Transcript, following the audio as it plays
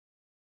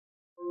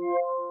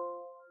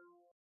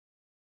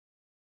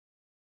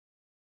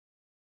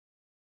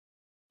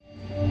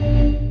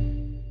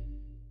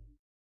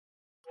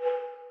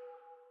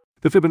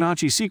The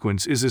Fibonacci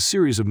sequence is a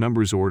series of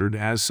numbers ordered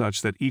as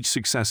such that each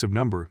successive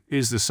number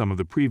is the sum of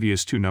the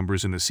previous two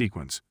numbers in the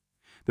sequence.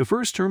 The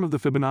first term of the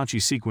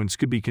Fibonacci sequence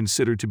could be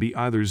considered to be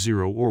either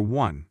 0 or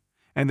 1,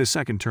 and the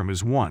second term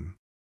is 1.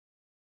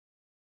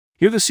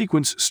 Here the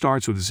sequence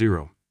starts with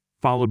 0,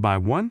 followed by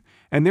 1,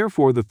 and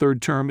therefore the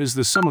third term is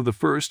the sum of the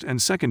first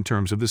and second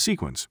terms of the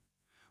sequence.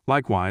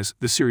 Likewise,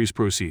 the series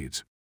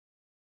proceeds.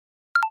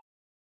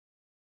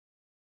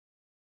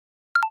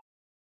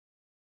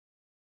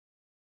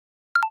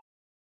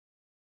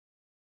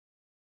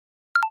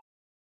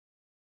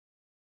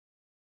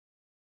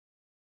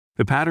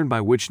 The pattern by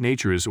which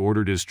nature is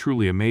ordered is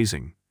truly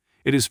amazing.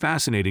 It is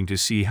fascinating to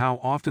see how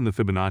often the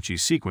Fibonacci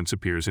sequence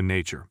appears in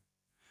nature.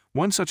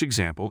 One such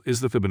example is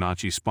the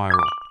Fibonacci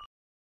spiral.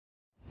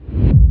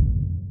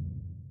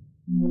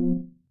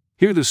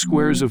 Here the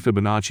squares of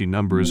Fibonacci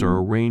numbers are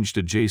arranged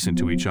adjacent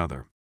to each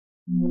other.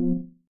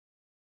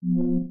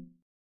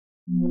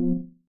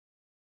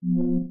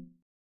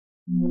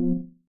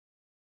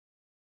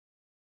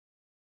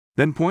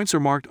 Then points are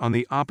marked on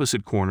the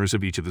opposite corners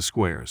of each of the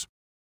squares.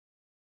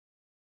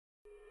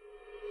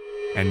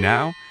 And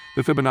now,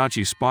 the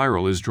Fibonacci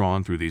spiral is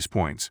drawn through these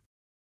points.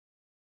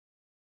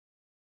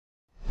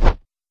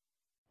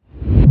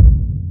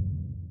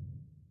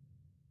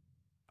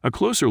 A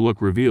closer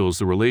look reveals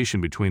the relation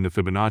between the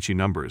Fibonacci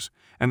numbers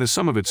and the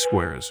sum of its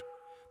squares.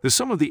 The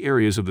sum of the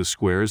areas of the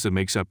squares that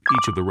makes up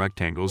each of the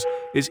rectangles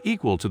is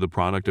equal to the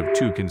product of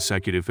two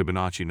consecutive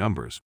Fibonacci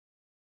numbers.